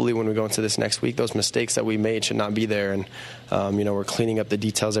 hopefully when we go into this next week, those mistakes that we made should not be there. And, we're cleaning up the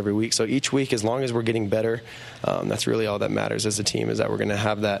details every week. So each week, as long as we're getting better, that's really all that matters as a team, is that we're going to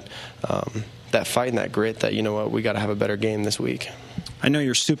have that fight and that grit that, we got to have a better game this week. I know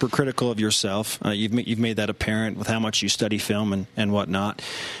you're super critical of yourself. You've made that apparent with how much you study film and whatnot.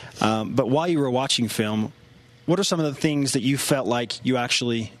 But while you were watching film, what are some of the things that you felt like you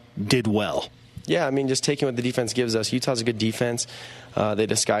actually did well? Yeah, just taking what the defense gives us. Utah's a good defense. They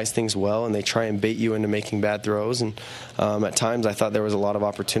disguise things well, and they try and bait you into making bad throws. And at times I thought there was a lot of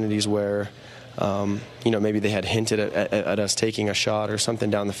opportunities where maybe they had hinted at us taking a shot or something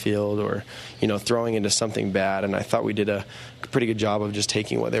down the field, or, throwing into something bad. And I thought we did a pretty good job of just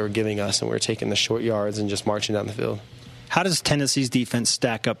taking what they were giving us, and we were taking the short yards and just marching down the field. How does Tennessee's defense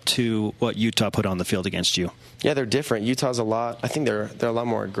stack up to what Utah put on the field against you? Yeah, they're different. Utah's I think they're a lot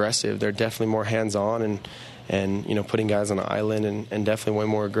more aggressive. They're definitely more hands-on and putting guys on an island and definitely way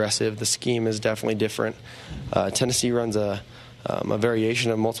more aggressive. The scheme is definitely different. Tennessee runs a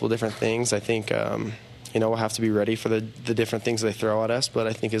variation of multiple different things. I think we'll have to be ready for the different things they throw at us, but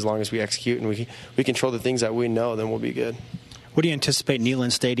I think as long as we execute and we control the things that we know, then we'll be good. What do you anticipate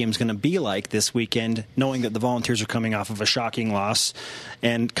Neyland Stadium is going to be like this weekend, knowing that the Volunteers are coming off of a shocking loss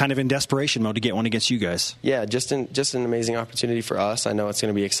and kind of in desperation mode to get one against you guys? Yeah, just an amazing opportunity for us. I know it's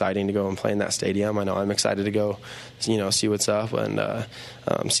going to be exciting to go and play in that stadium. I know I'm excited to go, see what's up and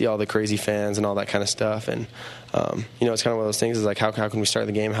see all the crazy fans and all that kind of stuff. And it's kind of one of those things. Is like how can we start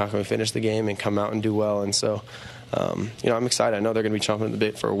the game? How can we finish the game and come out and do well? And so. I'm excited. I know they're going to be chomping at the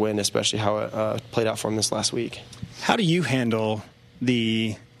bit for a win, especially how it played out for them this last week. How do you handle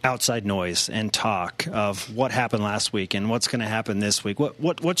the outside noise and talk of what happened last week and what's going to happen this week?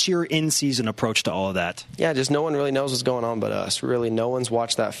 What's your in-season approach to all of that? Yeah, just no one really knows what's going on but us. Really, no one's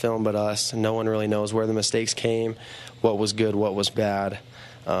watched that film but us. No one really knows where the mistakes came, what was good, what was bad.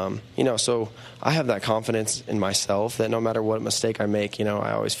 So I have that confidence in myself that no matter what mistake I make,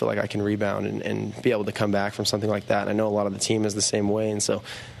 I always feel like I can rebound and be able to come back from something like that. And I know a lot of the team is the same way, and so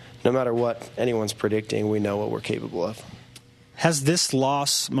no matter what anyone's predicting, we know what we're capable of. Has this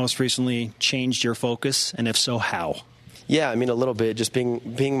loss most recently changed your focus, and if so, how? Yeah, a little bit. Just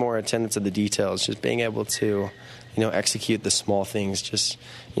being more attentive to the details, just being able to, execute the small things. Just,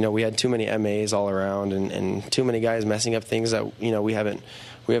 we had too many MAs all around, and too many guys messing up things that we haven't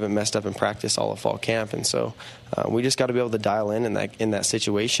messed up in practice all of fall camp, and so we just got to be able to dial in that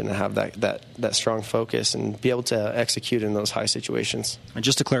situation and have that strong focus and be able to execute in those high situations. And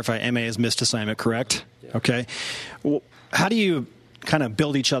just to clarify, MA is missed assignment, correct? Yeah. Okay. Well, how do you kind of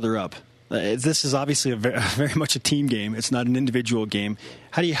build each other up? This is obviously very much a team game. It's not an individual game.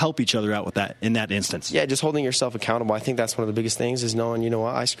 How do you help each other out with that in that instance? Yeah, just holding yourself accountable. I think that's one of the biggest things is knowing,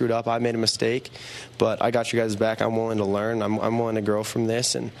 what, I screwed up. I made a mistake, but I got you guys back. I'm willing to learn. I'm willing to grow from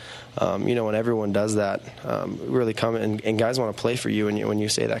this. And, when everyone does that, really come and guys want to play for you when you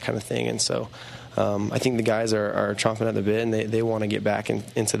say that kind of thing. And so I think the guys are chomping at the bit, and they want to get back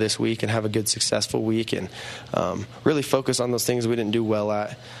into this week and have a good, successful week and really focus on those things we didn't do well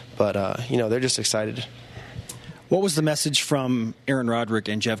at. But, they're just excited. What was the message from Aaron Roderick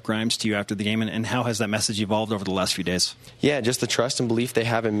and Jeff Grimes to you after the game, and how has that message evolved over the last few days? Yeah, just the trust and belief they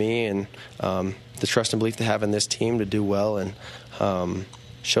have in me and the trust and belief they have in this team to do well, and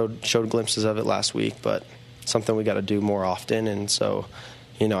showed glimpses of it last week, but something we got to do more often. And so,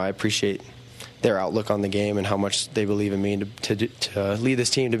 I appreciate their outlook on the game and how much they believe in me to lead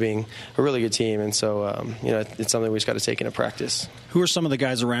this team to being a really good team. And so, it's something we just got to take into practice. Who are some of the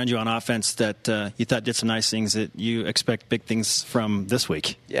guys around you on offense that you thought did some nice things that you expect big things from this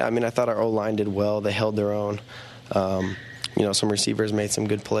week? Yeah, I thought our O-line did well. They held their own. Some receivers made some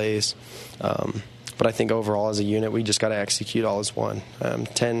good plays. But I think overall as a unit, we just got to execute all as one.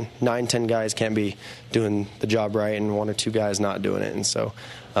 10 guys can't be doing the job right and one or two guys not doing it. And so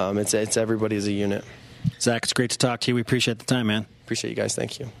it's everybody as a unit. Zach, it's great to talk to you. We appreciate the time, man. Appreciate you guys.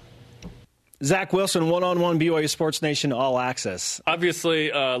 Thank you. Zach Wilson, one-on-one BYU Sports Nation All Access. Obviously,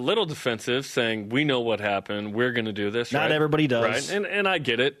 a little defensive, saying we know what happened. We're going to do this. Not right? everybody does. Right? And I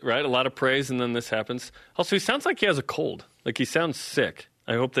get it, right? A lot of praise, and then this happens. Also, he sounds like he has a cold. Like he sounds sick.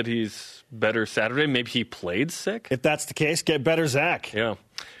 I hope that he's better Saturday. Maybe he played sick. If that's the case, get better, Zach. Yeah.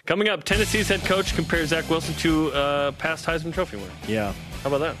 Coming up, Tennessee's head coach compares Zach Wilson to past Heisman Trophy winner. Yeah.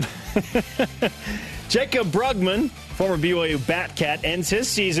 How about that? Jacob Brugman, former BYU Batcat, ends his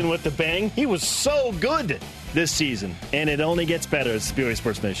season with a bang. He was so good this season, and it only gets better. It's BYU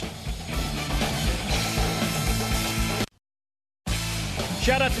Sports Nation.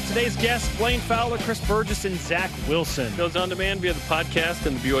 Shout out to today's guests, Blaine Fowler, Chris Burgess, and Zach Wilson. Goes on demand via the podcast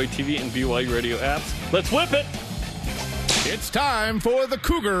and the BYU TV and BYU radio apps. Let's whip it! It's time for the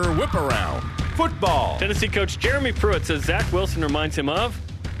Cougar Whip Around. Football. Tennessee coach Jeremy Pruitt says Zach Wilson reminds him of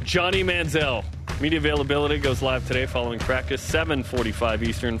Johnny Manziel. Media availability goes live today following practice, 7:45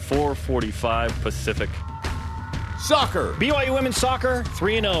 Eastern, 4:45 Pacific. Soccer. BYU women's soccer,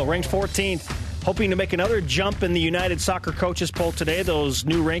 3-0, ranked 14th. Hoping to make another jump in the United Soccer Coaches Poll today. Those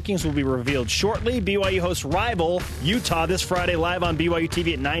new rankings will be revealed shortly. BYU hosts rival Utah this Friday live on BYU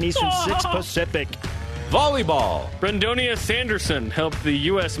TV at 9 Eastern, 6 Pacific. Volleyball. Brendonia Sanderson helped the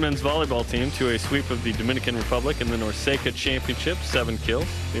U.S. men's volleyball team to a sweep of the Dominican Republic in the Norseca Championship, 7 kills.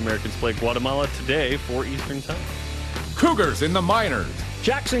 The Americans play Guatemala today, 4 Eastern time. Cougars in the minors.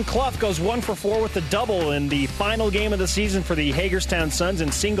 Jackson Clough goes 1 for 4 with a double in the final game of the season for the Hagerstown Suns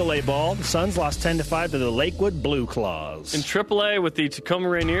in single-A ball. The Suns lost 10-5 to the Lakewood Blue Claws. In AAA with the Tacoma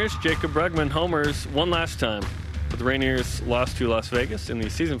Rainiers, Jacob Brugman homers one last time. But the Rainiers lost to Las Vegas in the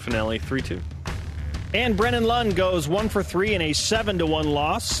season finale 3-2. And Brennan Lund goes 1 for 3 in a 7-1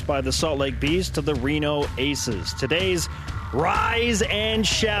 loss by the Salt Lake Bees to the Reno Aces. Today's Rise and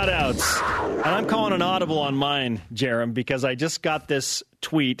Shoutouts. And I'm calling an audible on mine, Jerem, because I just got this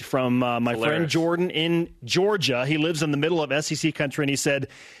tweet from my friend Jordan in Georgia. He lives in the middle of SEC country, and he said,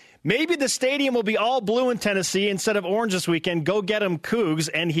 maybe the stadium will be all blue in Tennessee instead of orange this weekend. Go get 'em, Cougs.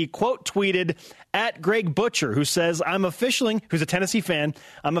 And he quote tweeted at Greg Butcher, who says, who's a Tennessee fan,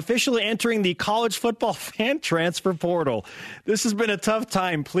 I'm officially entering the college football fan transfer portal. This has been a tough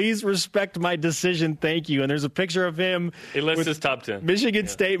time. Please respect my decision. Thank you. And there's a picture of him. He lists his top 10. Michigan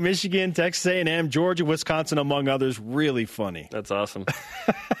State, Michigan, Texas A&M, Georgia, Wisconsin, among others. Really funny. That's awesome.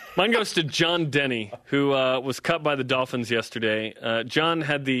 Mine goes to John Denny, who was cut by the Dolphins yesterday. John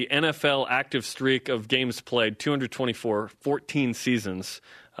had the NFL active streak of games played, 224, 14 seasons.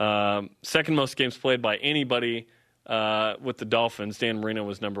 Second most games played by anybody with the Dolphins. Dan Marino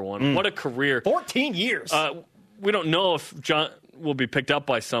was number 1. What a career. 14 years. We don't know if John will be picked up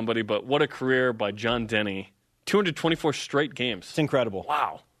by somebody, but what a career by John Denny. 224 straight games. It's incredible.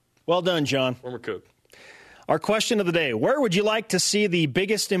 Wow. Well done, John. Former Coug. Our question of the day, where would you like to see the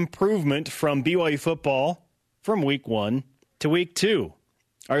biggest improvement from BYU football from week 1 to week 2?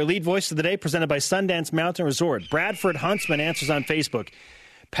 Our lead voice of the day, presented by Sundance Mountain Resort. Bradford Huntsman answers on Facebook.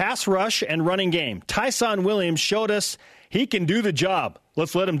 Pass rush and running game. Tyson Williams showed us he can do the job.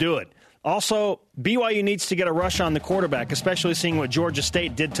 Let's let him do it. Also, BYU needs to get a rush on the quarterback, especially seeing what Georgia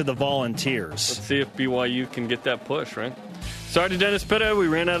State did to the Volunteers. Let's see if BYU can get that push, right? Sorry to Dennis Pitta. We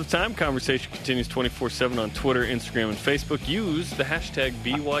ran out of time. Conversation continues 24/7 on Twitter, Instagram, and Facebook. Use the hashtag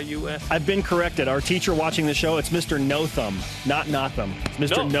BYUS. I've been corrected. Our teacher watching the show, it's Mr. No Thumb, not Thumb. It's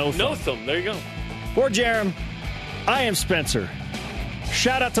Mr. No Thumb. No Thumb. There you go. For Jerem, I am Spencer.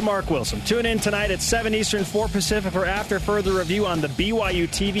 Shout out to Mark Wilson. Tune in tonight at 7 Eastern, 4 Pacific for After Further Review on the BYU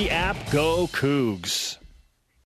TV app. Go Cougs.